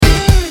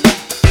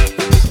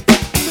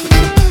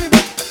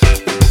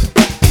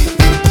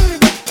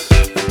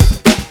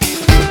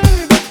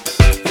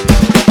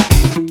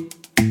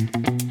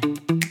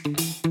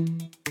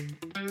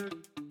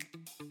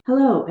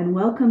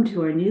welcome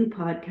to our new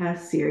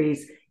podcast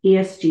series,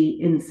 ESG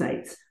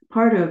Insights,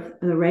 part of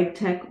the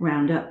RegTech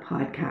Roundup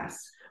podcast,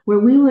 where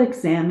we will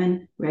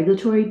examine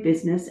regulatory,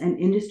 business, and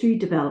industry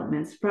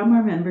developments from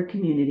our member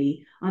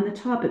community on the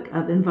topic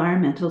of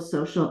environmental,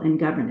 social, and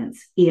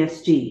governance,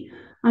 ESG,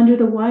 under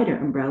the wider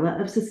umbrella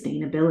of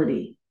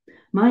sustainability.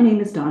 My name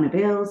is Donna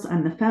Bales.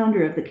 I'm the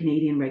founder of the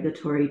Canadian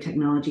Regulatory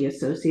Technology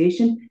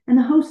Association and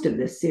the host of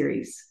this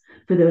series.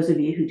 For those of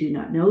you who do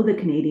not know the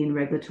Canadian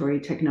Regulatory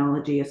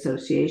Technology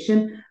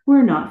Association, we're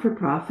a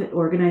not-for-profit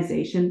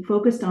organization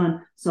focused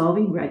on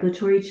solving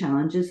regulatory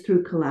challenges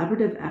through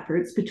collaborative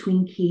efforts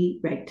between key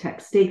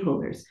RegTech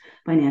stakeholders,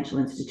 financial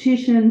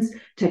institutions,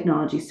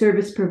 technology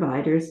service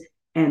providers,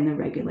 and the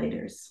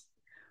regulators.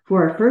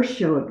 For our first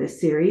show of this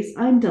series,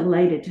 I'm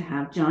delighted to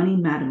have Johnny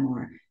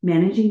Matamor,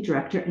 Managing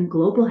Director and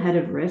Global Head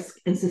of Risk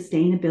and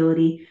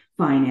Sustainability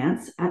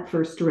Finance at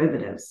First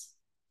Derivatives.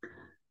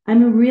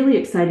 I'm really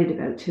excited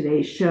about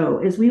today's show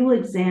as we will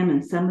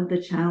examine some of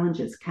the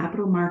challenges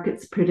capital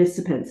markets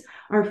participants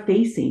are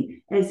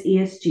facing as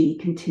ESG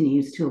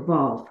continues to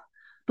evolve,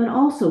 but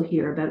also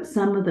hear about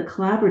some of the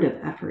collaborative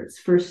efforts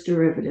First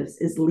Derivatives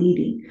is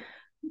leading.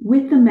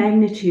 With the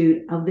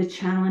magnitude of the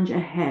challenge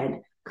ahead,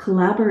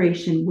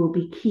 collaboration will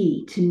be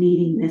key to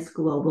meeting this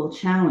global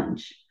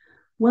challenge.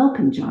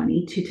 Welcome,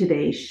 Johnny, to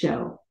today's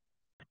show.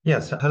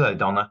 Yes, hello,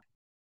 Donna.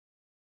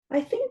 I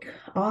think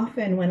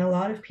often when a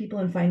lot of people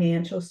in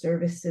financial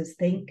services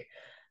think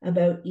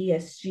about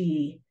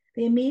ESG,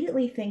 they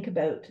immediately think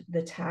about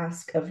the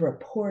task of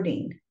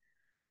reporting.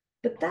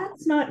 But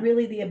that's not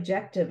really the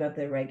objective of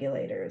the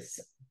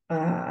regulators.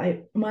 My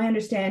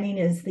understanding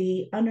is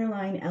the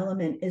underlying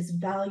element is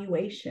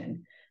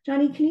valuation.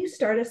 Johnny, can you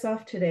start us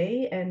off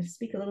today and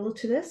speak a little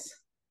to this?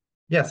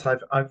 Yes,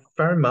 I've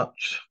very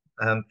much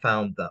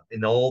found that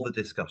in all the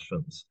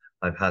discussions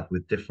I've had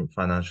with different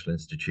financial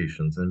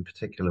institutions, and in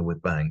particular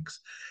with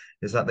banks,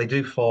 is that they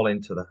do fall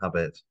into the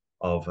habit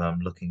of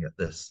looking at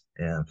this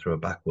through a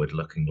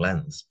backward-looking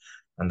lens.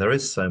 And there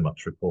is so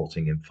much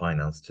reporting in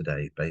finance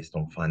today based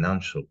on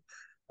financial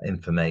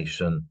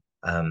information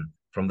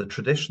from the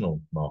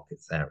traditional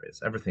markets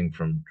areas, everything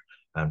from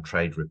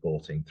trade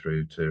reporting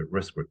through to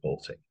risk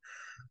reporting.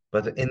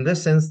 But in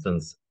this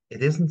instance,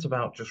 it isn't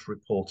about just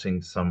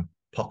reporting some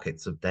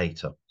pockets of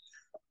data.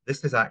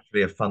 This is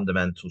actually a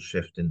fundamental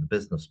shift in the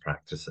business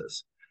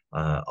practices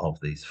of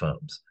these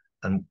firms.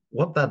 And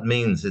what that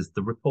means is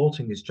the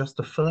reporting is just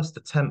a first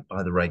attempt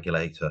by the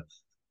regulator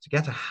to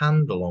get a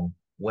handle on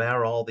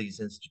where are these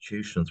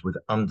institutions with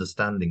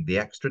understanding the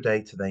extra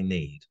data they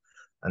need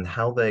and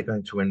how they're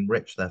going to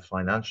enrich their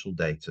financial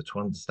data to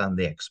understand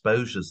the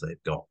exposures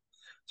they've got.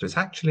 So it's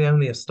actually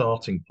only a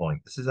starting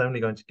point. This is only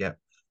going to get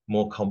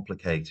more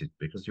complicated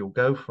because you'll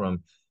go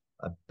from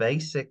a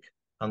basic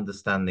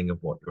understanding of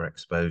what your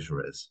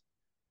exposure is,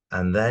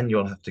 and then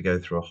you'll have to go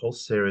through a whole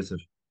series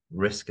of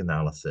risk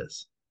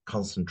analysis,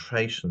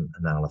 concentration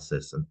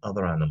analysis, and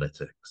other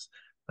analytics.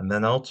 And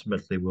then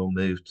ultimately we'll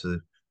move to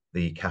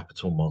the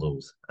capital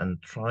models and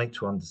try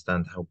to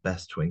understand how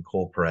best to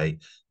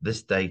incorporate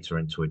this data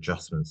into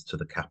adjustments to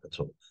the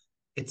capital.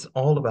 It's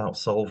all about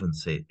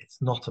solvency.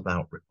 It's not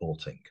about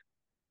reporting.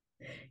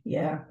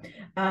 Yeah,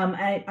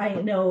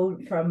 I know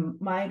from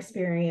my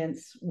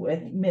experience with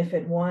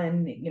MiFID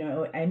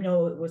I, I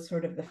know it was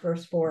sort of the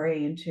first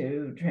foray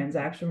into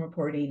transaction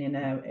reporting in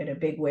a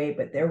big way,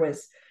 but there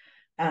was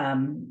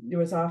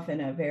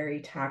often a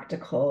very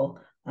tactical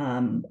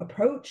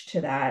approach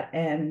to that,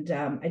 and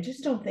I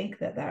just don't think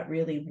that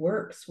really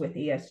works with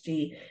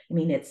ESG. I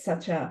mean, it's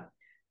such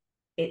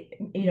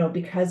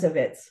because of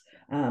its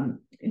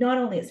not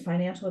only its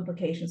financial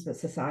implications but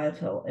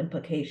societal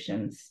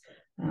implications.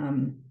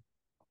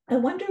 I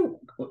wonder,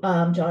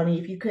 Johnny,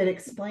 if you could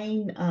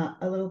explain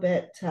a little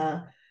bit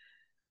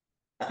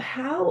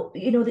how,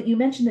 that you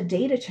mentioned the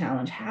data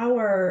challenge. How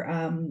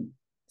are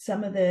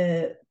some of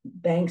the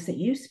banks that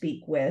you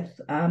speak with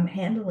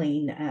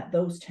handling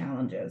those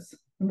challenges?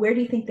 Where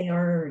do you think they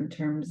are in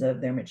terms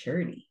of their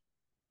maturity?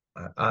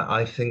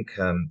 I think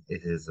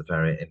it is a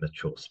very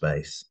immature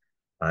space.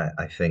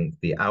 I think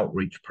the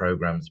outreach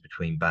programs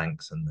between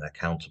banks and their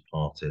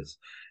counterparties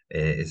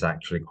is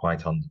actually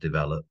quite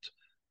underdeveloped.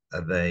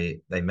 They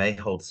may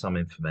hold some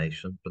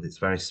information, but it's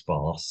very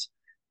sparse.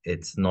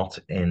 It's not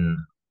in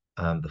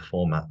the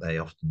format they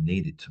often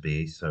need it to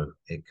be, so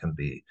it can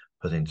be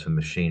put into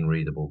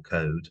machine-readable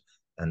code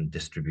and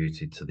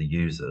distributed to the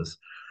users.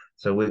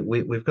 So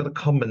we've got a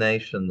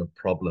combination of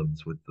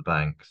problems with the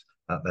banks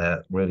that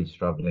they're really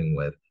struggling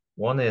with.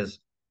 One is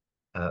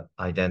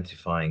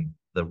identifying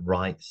the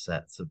right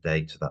sets of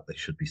data that they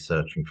should be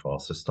searching for,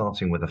 so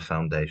starting with a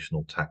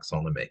foundational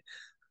taxonomy.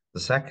 The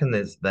second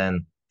is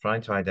then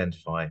trying to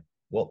identify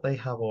what they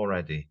have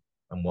already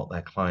and what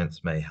their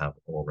clients may have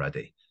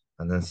already.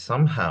 And then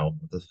somehow,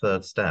 the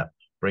third step,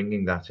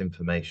 bringing that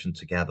information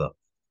together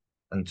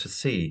and to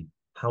see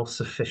how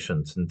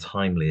sufficient and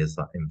timely is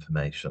that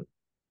information.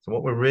 So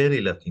what we're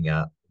really looking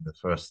at in the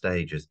first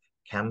stage is,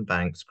 can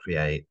banks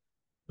create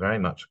very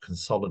much a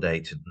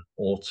consolidated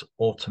and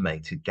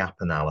automated gap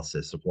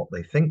analysis of what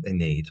they think they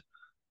need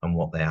and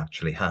what they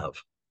actually have?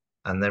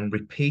 and then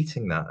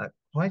repeating that at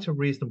quite a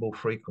reasonable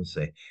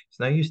frequency. It's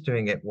no use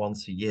doing it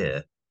once a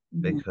year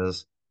Mhm.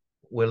 because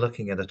we're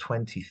looking at a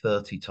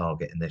 2030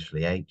 target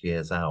initially, 8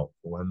 years out,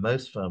 where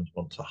most firms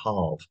want to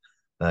halve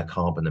their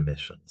carbon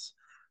emissions,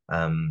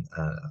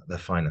 their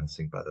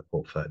financing by the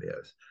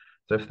portfolios.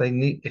 So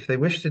if they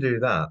wish to do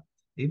that,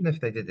 even if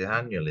they did it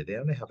annually, they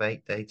only have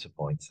 8 data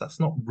points. That's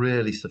not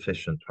really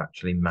sufficient to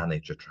actually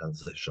manage a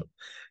transition.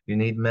 You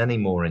need many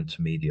more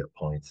intermediate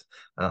points.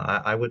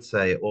 I would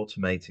say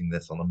automating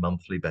this on a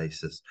monthly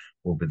basis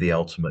will be the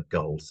ultimate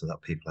goal so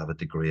that people have a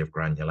degree of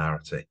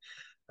granularity.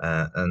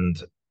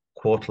 And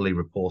quarterly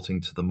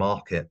reporting to the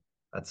market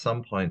at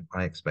some point,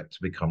 I expect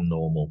to become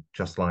normal,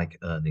 just like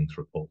earnings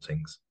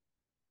reportings.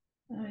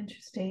 Oh,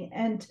 interesting.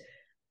 And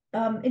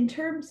in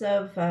terms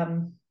of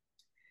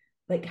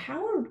like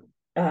how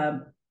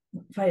are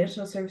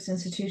financial service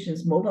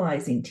institutions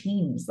mobilizing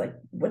teams? Like,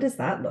 what does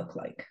that look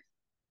like?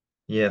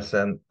 Yes,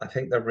 and I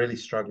think they're really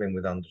struggling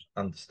with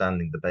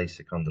understanding the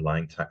basic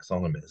underlying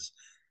taxonomies.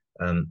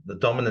 The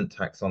dominant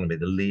taxonomy,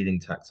 the leading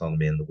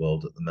taxonomy in the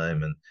world at the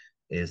moment,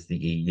 is the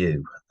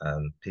EU.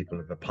 People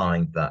have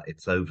opined that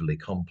it's overly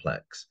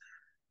complex,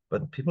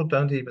 but people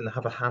don't even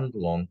have a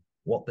handle on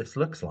what this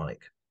looks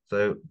like.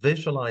 So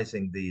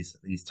visualizing these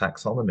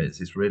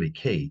taxonomies is really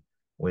key.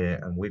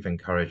 We've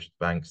encouraged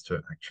banks to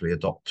actually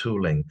adopt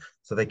tooling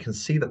so they can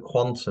see the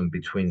quantum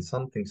between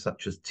something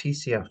such as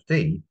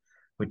TCFD,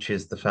 which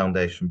is the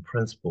foundation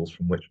principles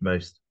from which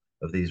most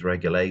of these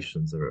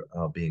regulations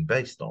are being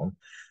based on,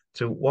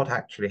 to what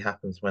actually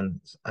happens when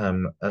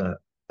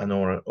an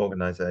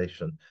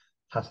organization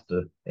has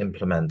to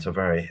implement a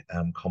very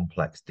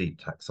complex, deep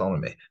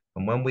taxonomy.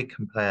 And when we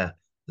compare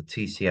the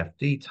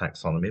TCFD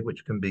taxonomy,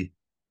 which can be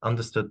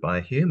understood by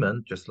a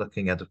human, just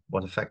looking at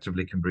what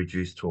effectively can be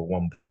reduced to a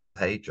one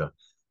pager,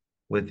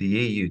 with the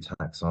EU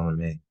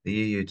taxonomy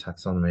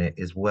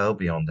is well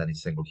beyond any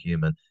single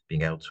human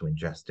being able to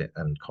ingest it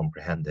and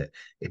comprehend it.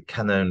 It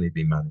can only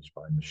be managed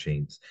by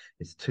machines.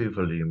 It's too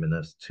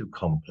voluminous, too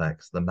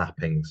complex. The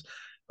mappings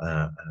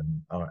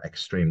are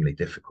extremely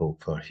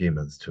difficult for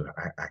humans to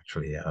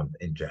actually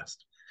ingest.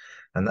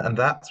 And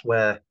that's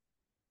where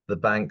the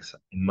banks,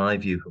 in my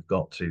view, have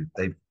got to.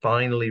 They've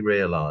finally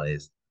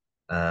realized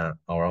or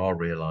are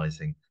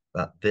realizing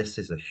that this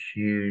is a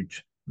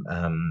huge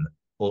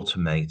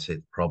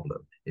automated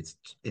problem.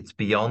 It's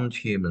beyond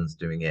humans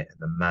doing it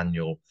in a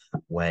manual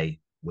way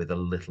with a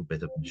little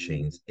bit of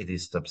machines. It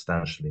is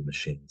substantially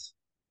machines.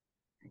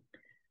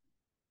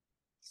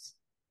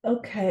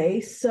 Okay,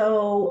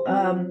 so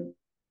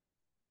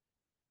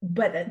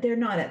but they're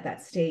not at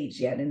that stage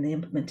yet in the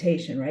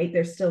implementation, right?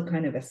 They're still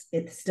kind of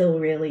it's still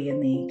really in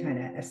the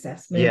kind of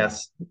assessment.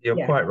 Yes, you're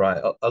Yeah. quite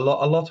right. A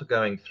lot are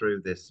going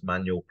through this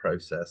manual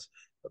process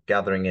of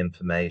gathering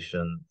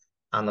information,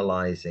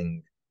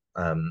 analyzing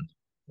um,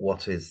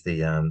 what is the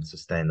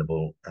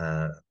sustainable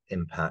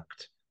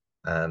impact,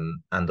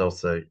 and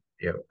also,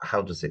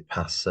 how does it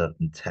pass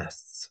certain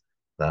tests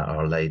that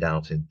are laid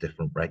out in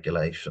different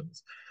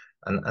regulations,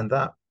 and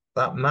that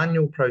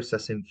manual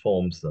process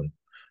informs them,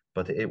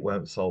 but it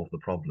won't solve the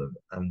problem.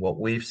 And what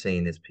we've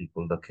seen is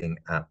people looking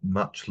at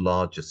much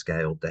larger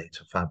scale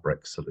data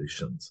fabric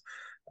solutions.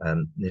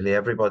 Nearly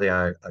everybody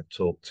I've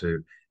talked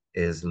to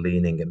is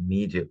leaning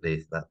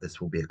immediately that this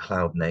will be a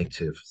cloud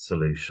native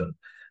solution.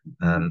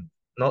 Mhm.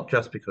 Not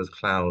just because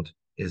cloud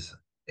is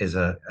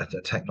a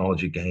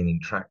technology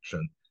gaining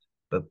traction,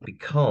 but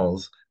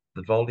because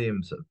the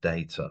volumes of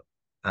data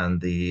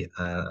and the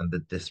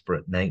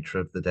disparate nature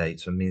of the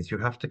data means you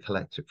have to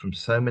collect it from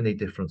so many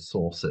different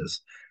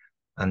sources,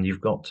 and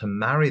you've got to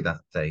marry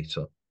that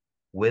data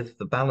with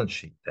the balance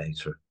sheet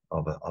data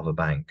of a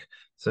bank.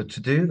 So to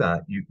do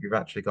that, you've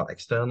actually got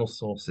external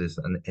sources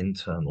and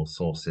internal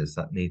sources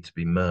that need to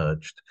be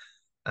merged.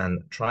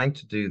 And trying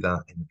to do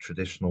that in the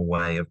traditional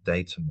way of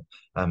data,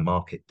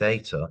 market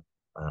data,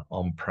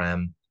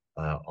 on-prem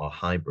or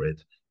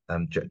hybrid,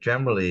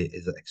 generally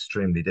is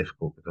extremely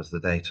difficult because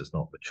the data is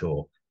not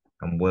mature.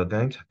 And we're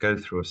going to go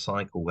through a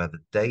cycle where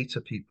the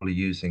data people are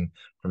using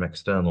from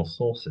external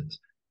sources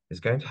is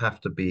going to have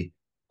to be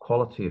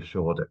quality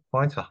assured at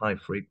quite a high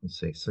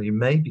frequency. So you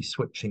may be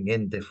switching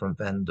in different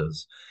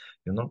vendors.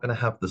 You're not going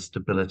to have the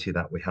stability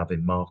that we have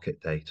in market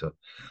data.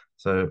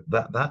 So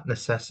that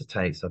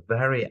necessitates a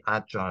very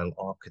agile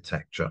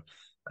architecture.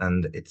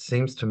 And it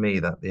seems to me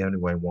that the only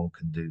way one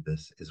can do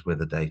this is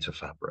with a data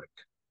fabric.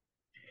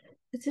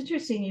 It's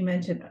interesting you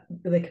mentioned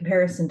the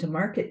comparison to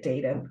market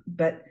data,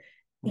 but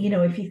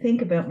if you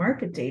think about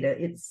market data,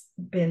 it's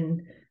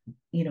been,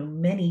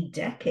 many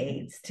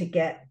decades to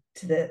get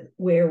to the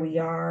where we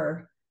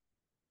are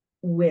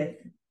with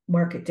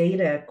market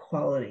data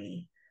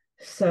quality.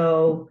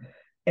 So,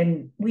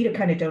 and we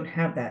kind of don't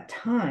have that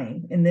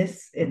time in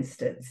this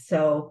instance.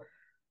 So,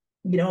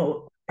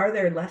 are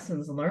there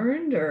lessons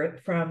learned or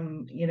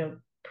from,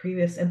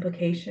 previous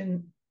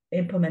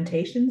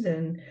implementations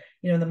and,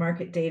 the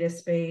market data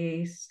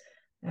space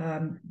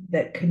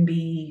that can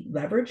be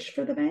leveraged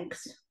for the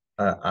banks?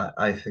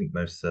 I think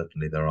most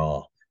certainly there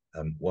are.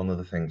 One of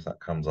the things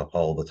that comes up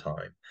all the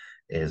time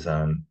is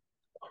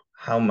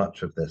how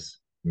much of this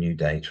new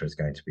data is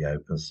going to be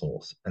open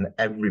source. And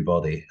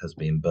everybody has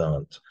been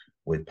burnt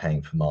with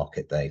paying for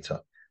market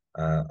data.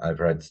 I've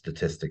read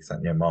statistics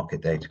that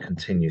market data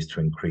continues to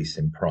increase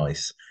in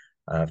price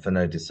for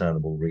no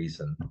discernible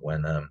reason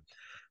when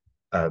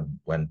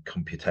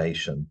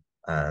computation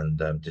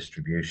and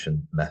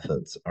distribution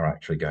methods are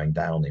actually going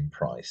down in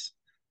price.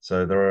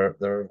 So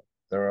there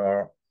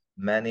are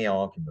many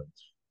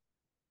arguments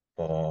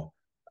for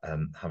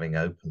having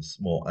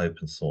more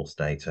open source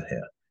data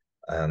here.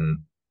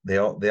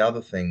 The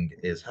other thing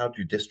is, how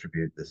do you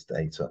distribute this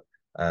data?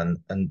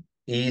 And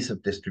ease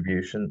of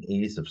distribution,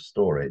 ease of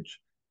storage,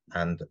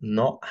 and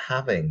not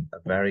having a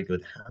very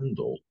good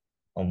handle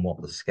on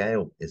what the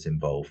scale is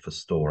involved for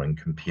storing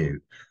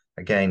compute,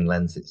 again,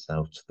 lends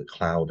itself to the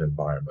cloud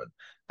environment.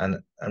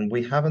 And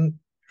we haven't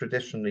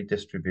traditionally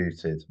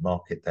distributed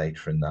market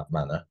data in that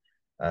manner.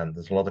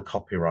 There's a lot of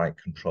copyright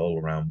control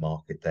around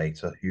market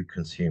data, who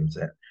consumes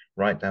it,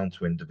 right down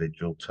to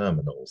individual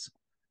terminals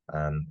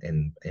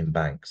in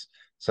banks.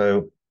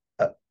 So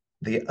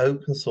the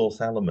open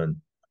source element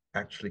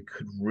actually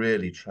could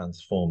really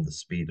transform the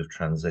speed of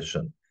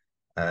transition.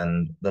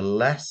 And the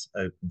less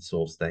open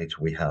source data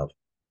we have,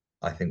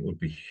 I think would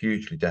be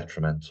hugely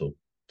detrimental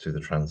to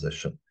the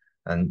transition.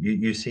 And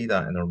you see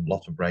that in a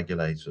lot of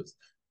regulators.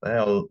 They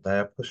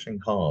are pushing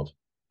hard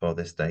for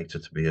this data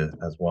to be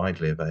as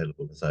widely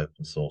available as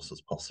open source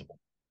as possible.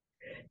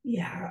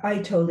 Yeah, I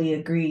totally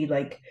agree.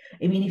 Like,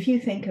 I mean, if you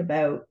think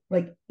about,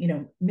 like,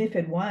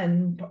 MiFID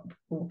one,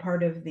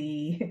 part of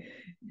the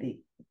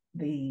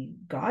the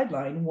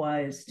guideline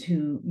was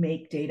to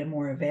make data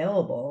more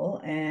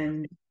available,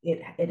 and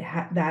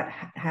that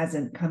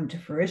hasn't come to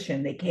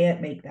fruition. They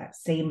can't make that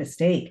same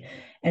mistake.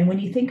 And when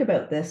you think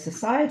about the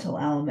societal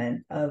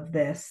element of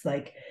this,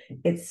 like,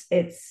 it's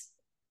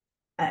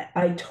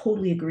I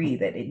totally agree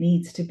that it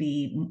needs to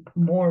be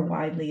more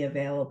widely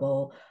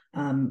available,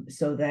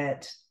 so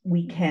that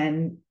we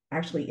can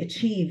actually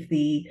achieve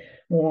the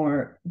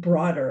more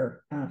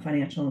broader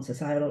financial and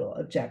societal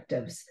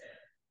objectives.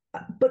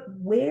 But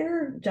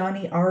where,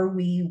 Johnny, are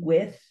we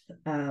with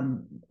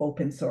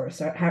open source?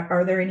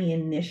 Are there any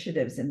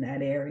initiatives in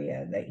that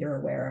area that you're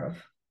aware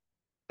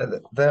of?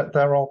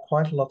 There are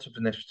quite a lot of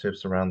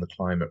initiatives around the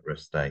climate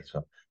risk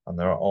data, and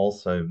there are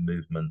also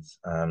movements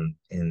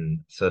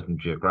in certain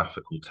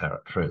geographical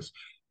territories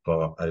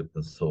for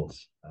open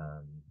source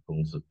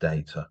pools of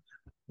data.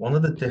 One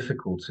of the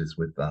difficulties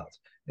with that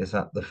is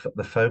that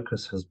the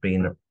focus has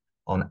been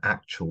on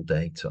actual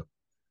data.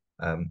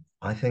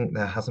 I think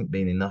there hasn't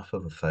been enough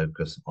of a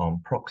focus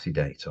on proxy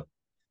data.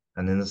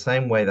 And in the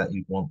same way that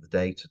you'd want the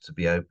data to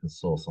be open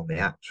source on the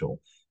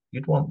actual,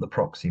 you'd want the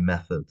proxy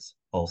methods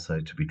also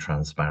to be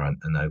transparent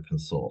and open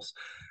source.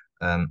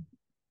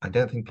 I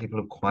don't think people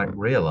have quite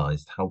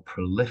realized how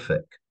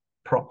prolific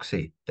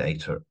proxy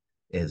data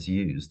is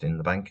used in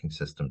the banking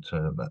system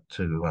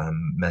to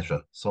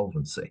measure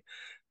solvency.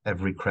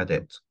 Every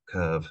credit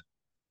curve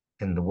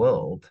in the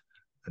world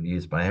and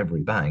used by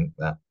every bank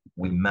that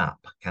we map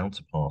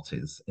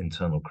counterparties'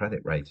 internal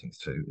credit ratings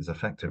to is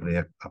effectively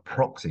a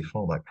proxy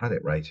for that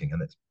credit rating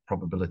and its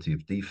probability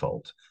of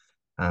default.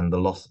 And the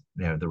loss,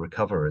 the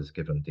recoverer is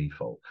given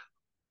default.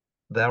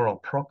 There are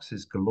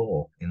proxies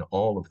galore in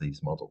all of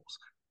these models.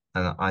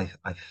 And I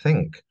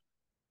think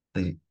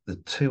the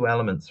two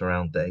elements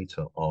around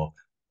data are,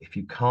 if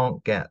you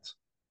can't get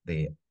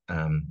the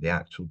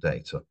actual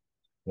data,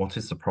 what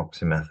is the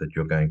proxy method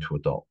you're going to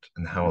adopt,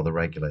 and how are the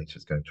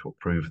regulators going to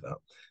approve that?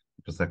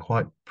 Because they're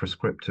quite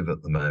prescriptive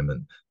at the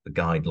moment, the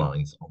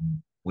guidelines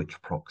on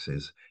which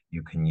proxies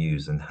you can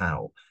use and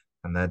how.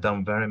 And they're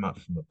done very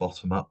much from the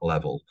bottom up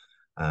level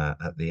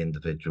at the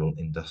individual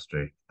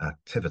industry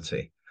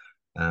activity.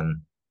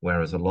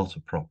 Whereas a lot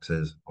of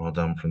proxies are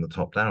done from the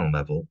top down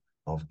level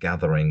of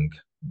gathering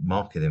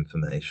market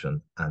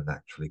information and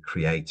actually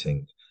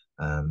creating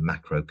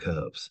macro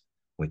curves,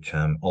 which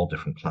all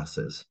different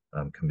classes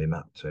can be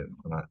mapped to.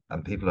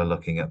 And people are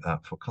looking at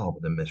that for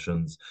carbon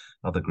emissions,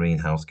 other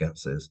greenhouse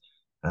gases.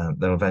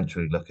 They'll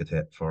eventually look at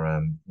it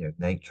for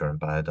nature and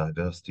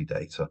biodiversity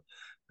data,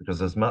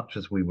 because as much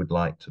as we would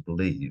like to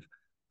believe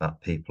that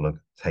people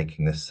are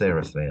taking this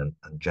seriously and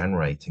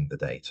generating the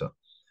data,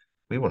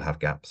 we will have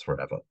gaps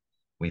forever.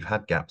 We've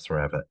had gaps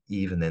forever,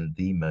 even in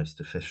the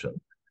most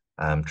efficient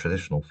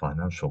traditional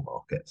financial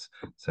markets.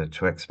 So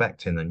to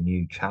expect in a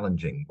new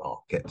challenging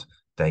market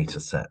data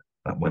set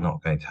that we're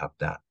not going to have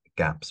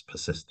gaps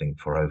persisting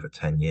for over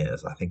 10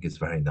 years, I think is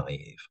very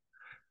naive.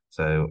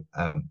 So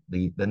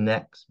the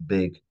next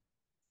big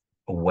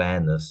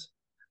awareness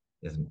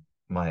is,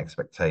 my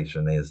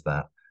expectation is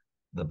that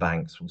the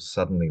banks will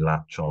suddenly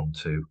latch on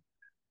to,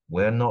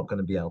 we're not going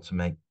to be able to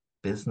make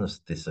business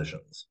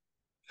decisions.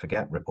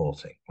 Forget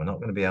reporting. We're not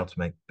going to be able to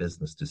make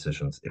business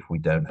decisions if we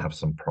don't have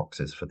some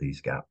proxies for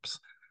these gaps.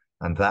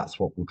 And that's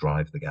what will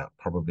drive the gap,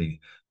 probably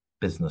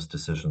business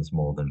decisions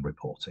more than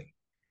reporting.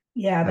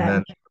 Yeah, and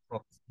then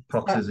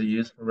proxies are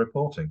used for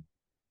reporting.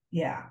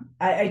 Yeah,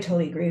 I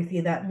totally agree with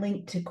you. That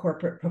link to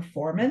corporate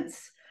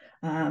performance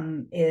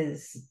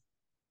is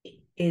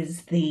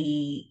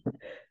the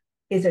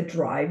is a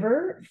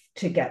driver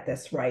to get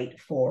this right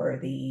for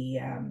the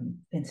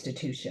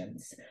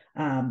institutions,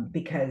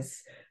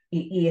 because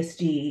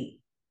ESG,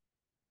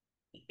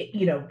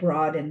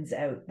 broadens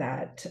out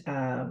that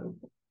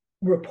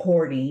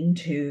reporting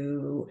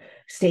to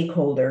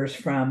stakeholders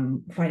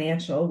from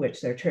financial, which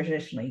they're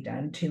traditionally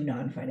done, to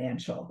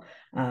non-financial.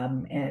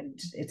 And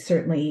it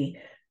certainly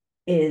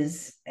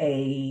is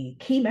a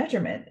key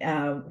measurement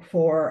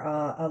for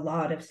a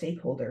lot of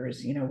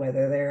stakeholders,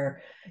 whether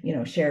they're,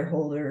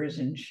 shareholders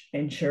and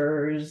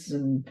insurers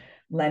and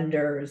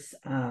lenders.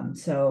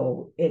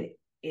 So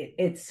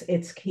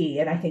it's key.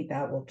 And I think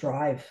that will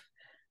drive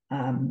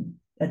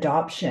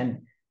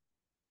adoption.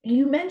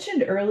 You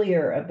mentioned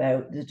earlier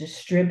about the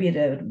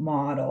distributed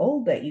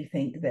model that you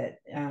think that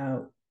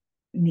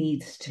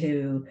needs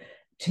to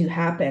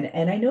happen.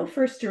 And I know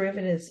First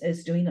Derivatives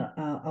is doing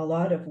a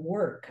lot of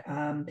work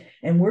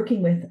and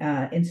working with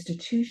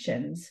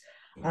institutions.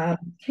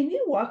 Can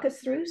you walk us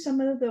through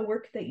some of the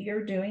work that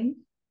you're doing?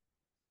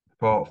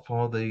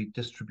 For the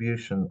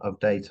distribution of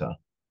data,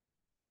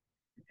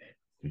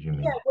 did you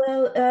mean? Yeah,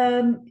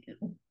 well,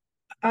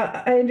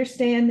 I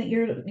understand that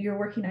you're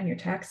working on your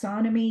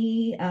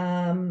taxonomy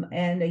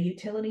and a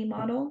utility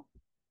model.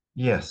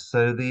 Yes,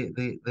 so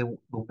the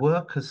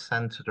work is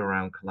centered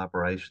around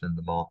collaboration in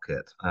the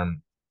market.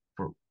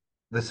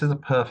 This is a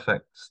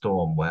perfect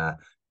storm where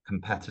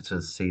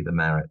competitors see the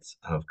merits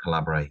of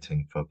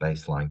collaborating for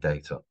baseline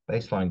data.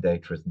 Baseline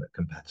data isn't a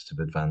competitive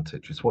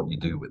advantage, it's what you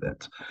do with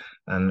it.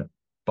 And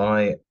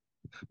by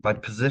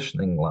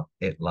positioning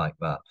it like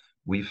that,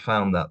 we've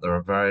found that there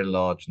are very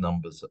large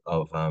numbers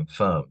of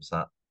firms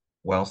that,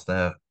 whilst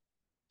they're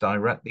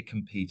directly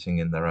competing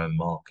in their own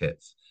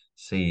markets,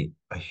 see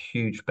a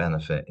huge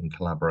benefit in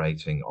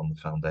collaborating on the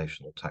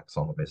foundational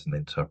taxonomies and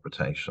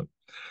interpretation.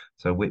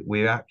 So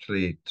we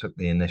actually took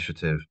the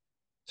initiative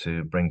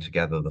to bring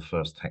together the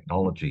first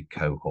technology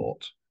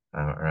cohort,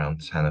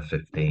 around 10 or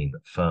 15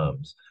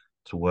 firms,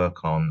 to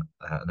work on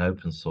an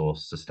open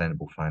source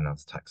sustainable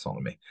finance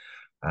taxonomy.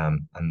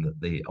 And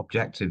the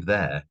objective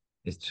there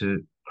is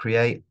to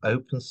create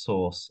open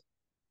source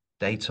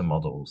data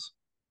models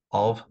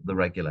of the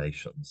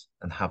regulations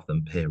and have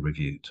them peer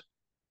reviewed.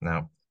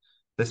 Now,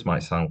 this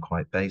might sound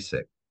quite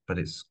basic, but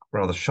it's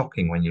rather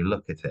shocking when you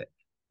look at it.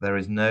 There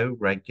is no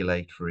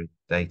regulatory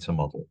data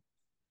model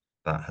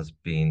that has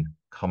been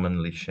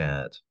commonly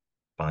shared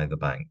by the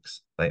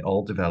banks. They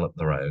all develop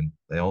their own,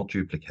 they all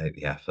duplicate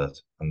the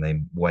effort, and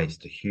they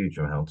waste a huge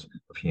amount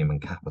of human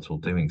capital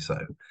doing so.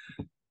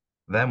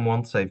 Then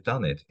once they've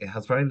done it, it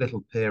has very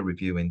little peer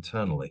review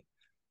internally,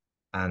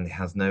 and it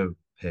has no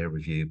peer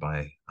review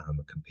by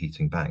a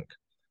competing bank.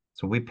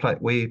 So we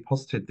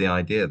posited the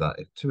idea that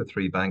if 2 or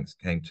 3 banks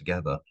came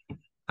together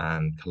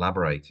and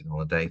collaborated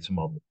on a data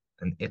model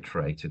and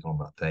iterated on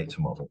that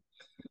data model,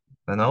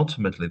 then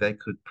ultimately they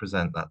could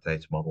present that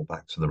data model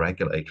back to the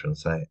regulator and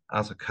say,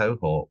 as a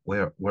cohort,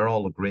 we're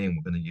all agreeing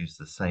we're going to use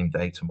the same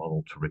data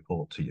model to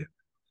report to you.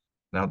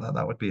 Now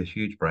that would be a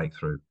huge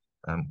breakthrough.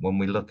 When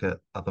we look at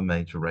other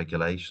major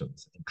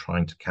regulations in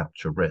trying to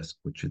capture risk,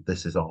 which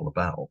this is all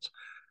about,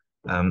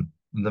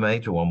 the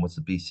major one was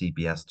the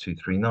BCBS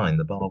 239,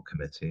 the Basel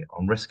Committee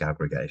on Risk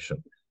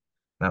Aggregation.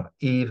 Now,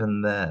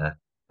 even there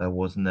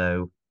was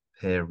no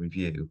peer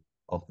review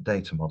of the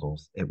data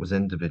models. It was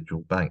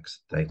individual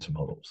banks' data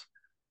models.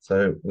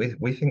 So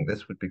we think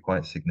this would be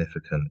quite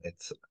significant.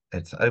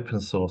 It's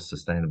open source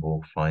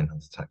sustainable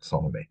finance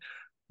taxonomy.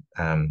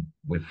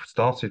 We've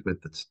started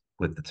with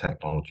the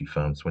technology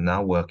firms. We're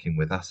now working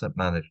with asset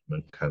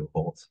management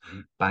cohorts,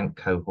 bank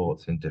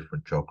cohorts in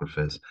different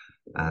geographies,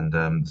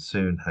 and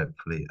soon,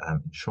 hopefully,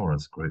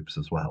 insurance groups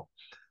as well.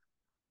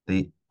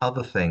 The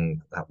other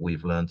thing that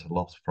we've learned a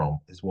lot from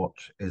is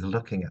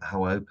looking at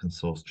how open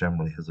source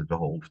generally has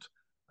evolved.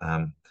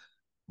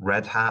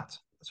 Red Hat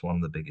is one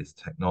of the biggest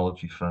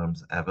technology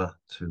firms ever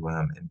to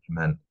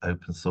implement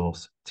open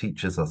source,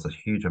 teaches us a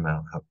huge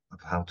amount of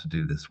how to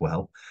do this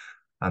well.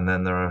 And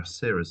then there are a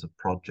series of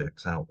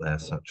projects out there,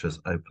 such as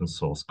Open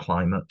Source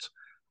Climate,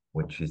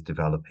 which is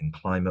developing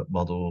climate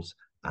models,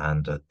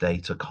 and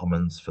data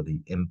commons for the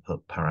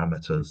input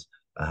parameters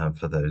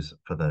for those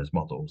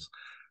models.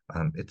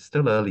 It's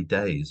still early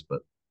days,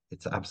 but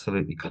it's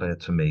absolutely clear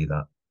to me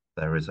that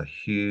there is a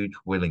huge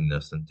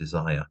willingness and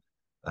desire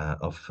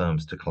of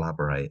firms to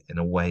collaborate in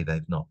a way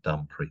they've not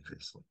done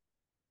previously.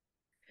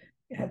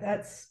 Yeah,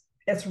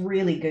 that's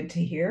really good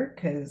to hear,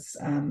 because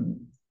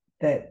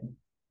that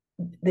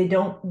they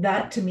don't,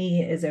 that to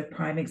me is a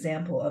prime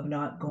example of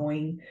not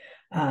going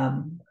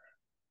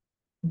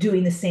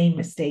doing the same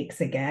mistakes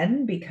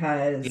again,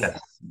 because Yes.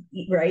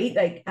 right,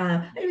 like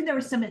maybe there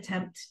was some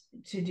attempt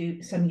to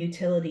do some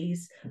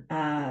utilities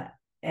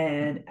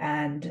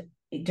and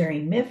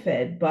during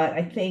MiFID, but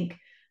I think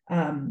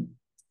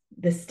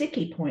the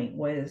sticky point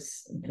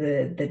was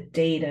the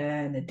data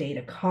and the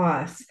data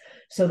costs.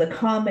 So the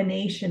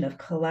combination of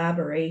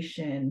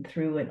collaboration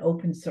through an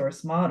open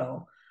source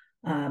model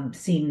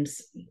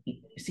seems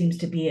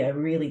to be a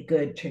really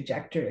good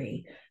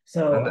trajectory.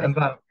 So And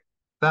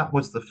that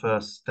was the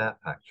first step,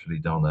 actually,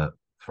 Donna,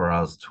 for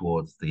us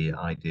towards the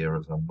idea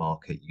of a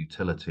market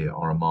utility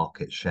or a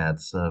market shared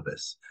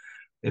service.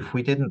 If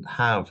we didn't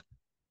have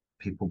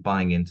people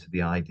buying into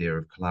the idea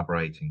of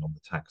collaborating on the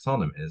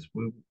taxonomies,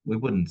 we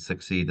wouldn't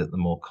succeed at the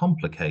more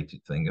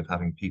complicated thing of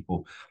having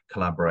people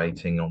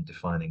collaborating on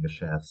defining a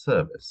shared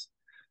service.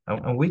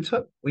 And we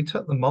took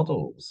the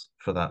models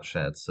for that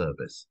shared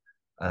service.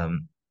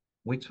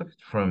 We took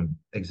it from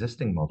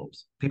existing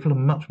models. People are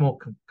much more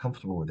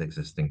comfortable with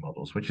existing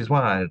models, which is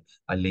why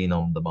I lean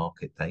on the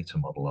market data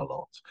model a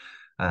lot.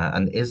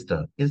 And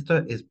ISDA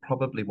is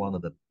probably one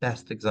of the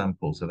best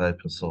examples of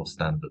open source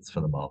standards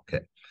for the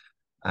market.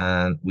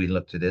 And we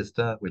looked at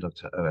ISDA, we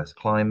looked at OS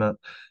Climate,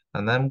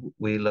 and then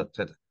we looked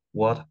at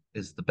what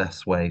is the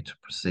best way to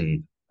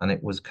proceed. And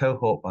it was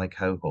cohort by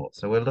cohort.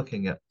 So we're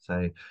looking at,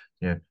 say,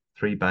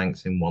 3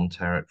 banks in one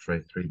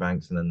territory, 3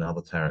 banks in another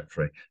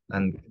territory,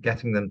 and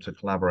getting them to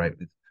collaborate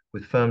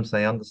with firms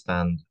they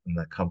understand and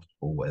they're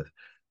comfortable with.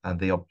 And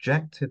the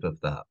objective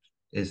of that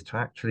is to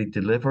actually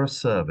deliver a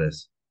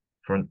service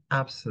for an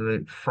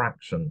absolute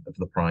fraction of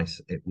the price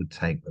it would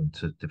take them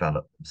to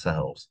develop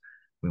themselves.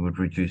 We would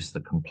reduce the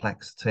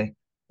complexity,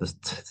 the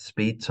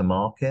speed to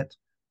market,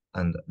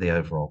 and the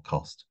overall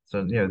cost.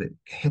 So,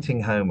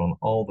 hitting home on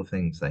all the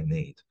things they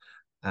need.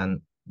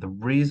 And the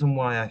reason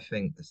why I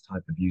think this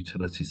type of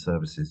utility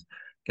service is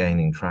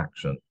gaining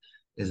traction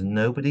is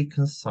nobody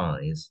can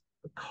size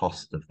the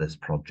cost of this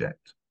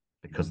project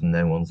because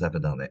no one's ever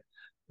done it.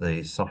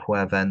 The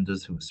software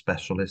vendors who are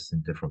specialists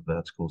in different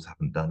verticals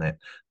haven't done it.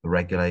 The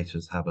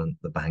regulators haven't,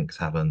 the banks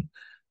haven't.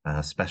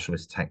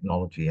 Specialist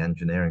technology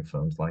engineering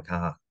firms like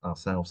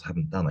ourselves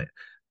haven't done it.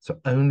 So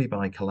only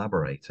by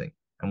collaborating.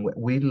 And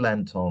we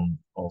lent on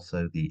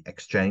also the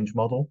exchange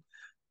model,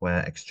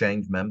 where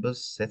exchange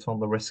members sit on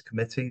the risk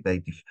committee.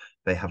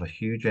 They have a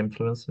huge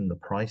influence in the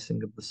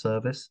pricing of the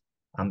service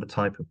and the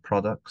type of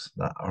products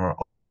that are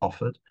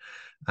offered.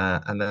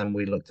 And then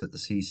we looked at the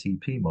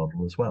CCP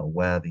model as well,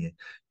 where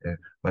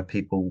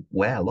people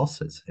wear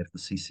losses if the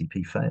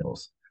CCP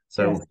fails.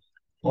 So yes.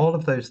 All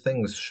of those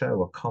things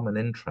show a common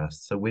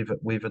interest. So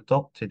we've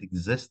adopted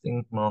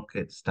existing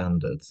market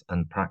standards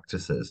and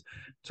practices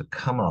to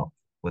come up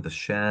with a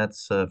shared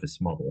service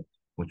model,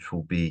 which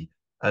will be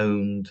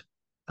owned.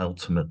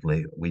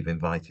 Ultimately, we've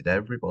invited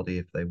everybody.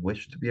 If they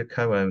wish to be a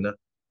co-owner,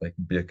 they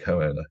can be a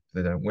co-owner. If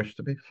they don't wish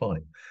to be,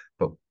 fine.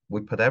 But we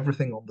put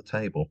everything on the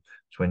table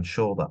to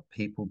ensure that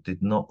people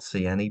did not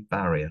see any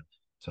barrier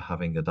to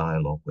having a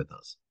dialogue with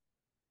us.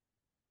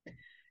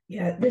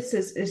 Yeah, this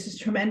is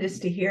tremendous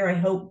to hear.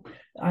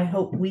 I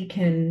hope we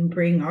can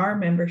bring our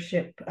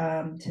membership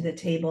to the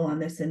table on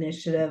this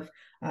initiative.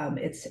 I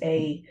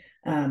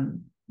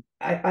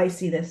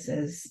see this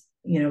as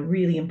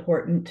really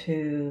important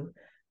to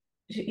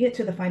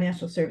the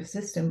financial service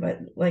system, but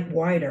like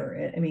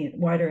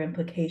wider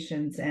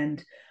implications.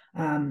 And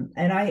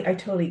I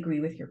totally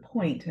agree with your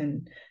point.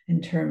 And in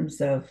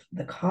terms of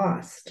the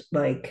cost,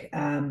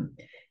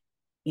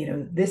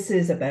 this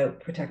is about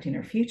protecting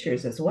our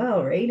futures as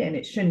well, right? And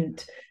it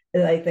shouldn't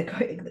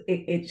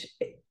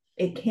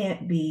it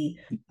can't be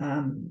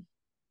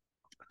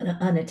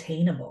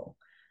unattainable.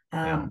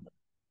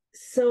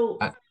 So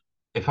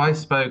if I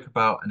spoke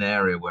about an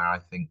area where I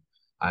think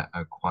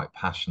I'm quite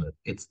passionate,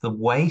 it's the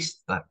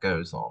waste that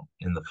goes on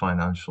in the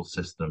financial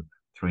system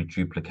through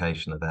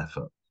duplication of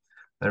effort.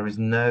 There is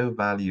no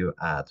value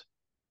add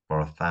for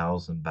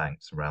 1,000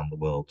 banks around the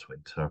world to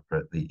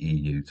interpret the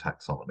EU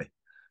taxonomy.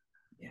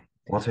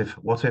 What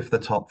if the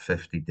top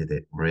 50 did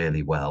it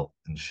really well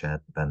and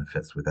shared the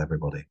benefits with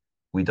everybody?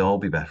 We'd all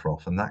be better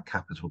off, and that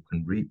capital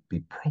can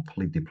be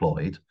properly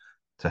deployed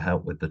to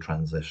help with the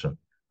transition.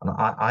 And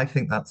I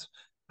think that's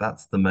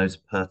the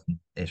most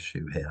pertinent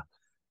issue here.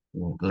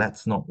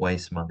 Let's not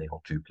waste money on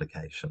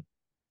duplication.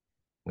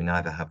 We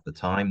neither have the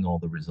time nor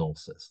the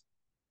resources.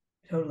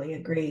 Totally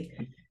agree.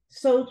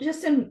 So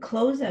just in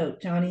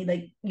closeout,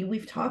 Johnny,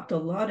 we've talked a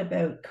lot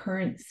about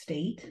current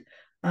state,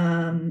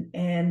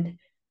 and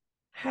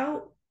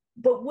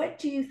but what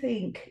do you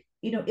think,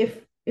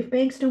 if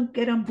banks don't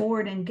get on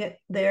board and get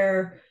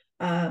their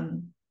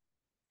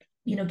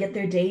get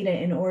their data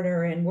in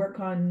order and work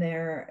on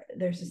their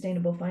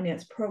sustainable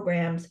finance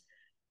programs,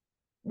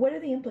 what are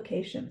the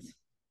implications?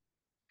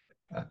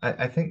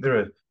 I think there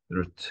are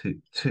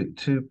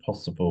two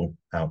possible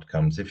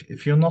outcomes.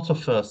 If you're not a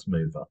first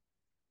mover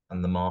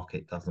and the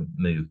market doesn't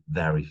move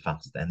very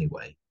fast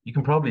anyway, you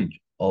can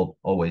probably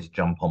always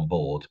jump on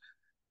board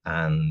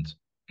and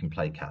can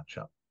play catch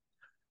up.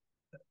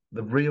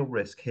 The real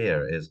risk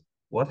here is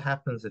what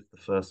happens if the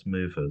first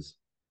movers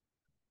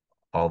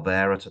are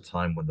there at a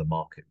time when the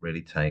market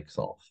really takes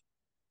off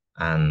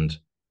and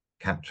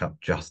catch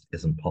up just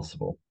isn't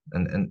possible.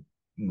 And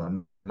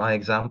my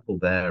example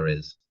there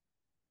is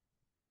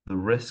the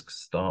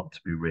risks start to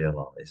be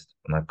realized,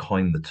 and I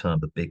coined the term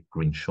the big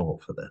green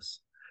short for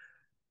this.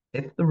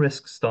 If the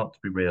risks start to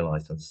be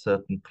realized and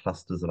certain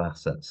clusters of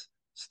assets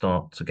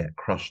start to get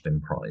crushed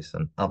in price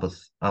and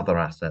other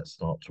assets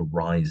start to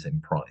rise in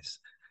price,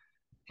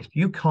 if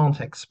you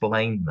can't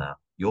explain that,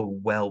 you're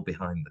well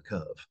behind the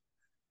curve.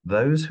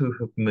 Those who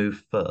have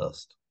moved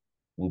first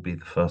will be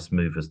the first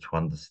movers to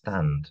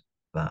understand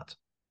that.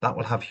 That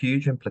will have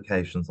huge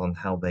implications on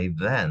how they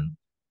then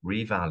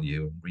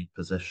revalue and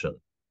reposition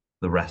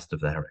the rest of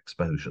their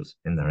exposures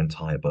in their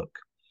entire book.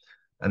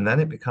 And then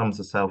it becomes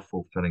a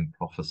self-fulfilling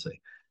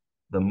prophecy.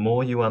 The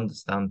more you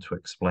understand to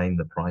explain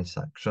the price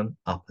action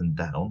up and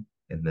down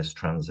in this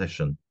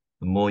transition,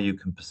 the more you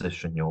can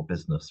position your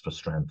business for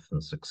strength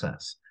and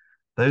success.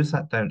 Those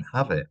that don't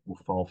have it will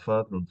fall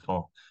further and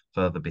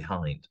further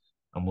behind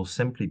and will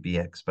simply be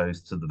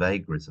exposed to the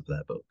vagaries of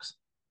their books.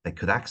 They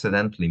could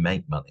accidentally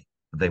make money,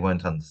 but they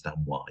won't understand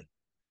why.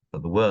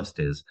 But the worst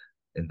is,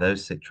 in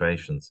those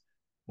situations,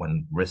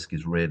 when risk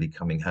is really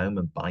coming home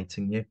and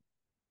biting you,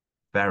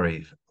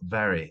 very,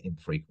 very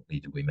infrequently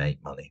do we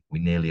make money. We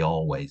nearly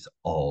always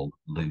all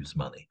lose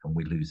money, and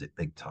we lose it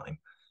big time.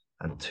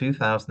 And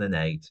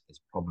 2008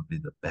 is probably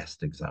the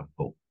best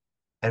example.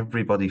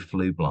 Everybody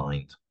flew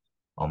blind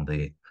on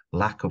the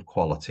lack of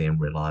quality and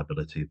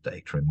reliability of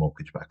data in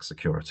mortgage-backed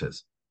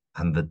securities,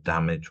 and the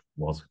damage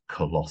was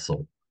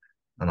colossal.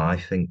 And I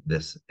think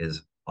this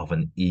is of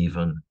an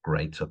even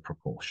greater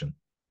proportion.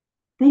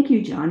 Thank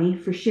you, Johnny,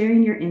 for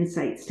sharing your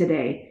insights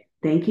today.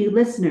 Thank you,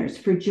 listeners,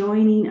 for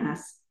joining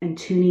us and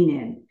tuning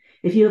in.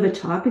 If you have a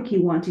topic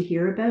you want to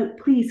hear about,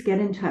 please get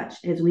in touch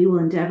as we will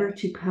endeavor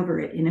to cover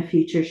it in a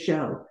future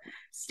show.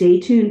 Stay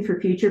tuned for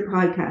future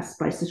podcasts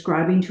by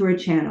subscribing to our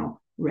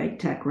channel,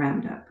 RegTech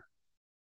Roundup.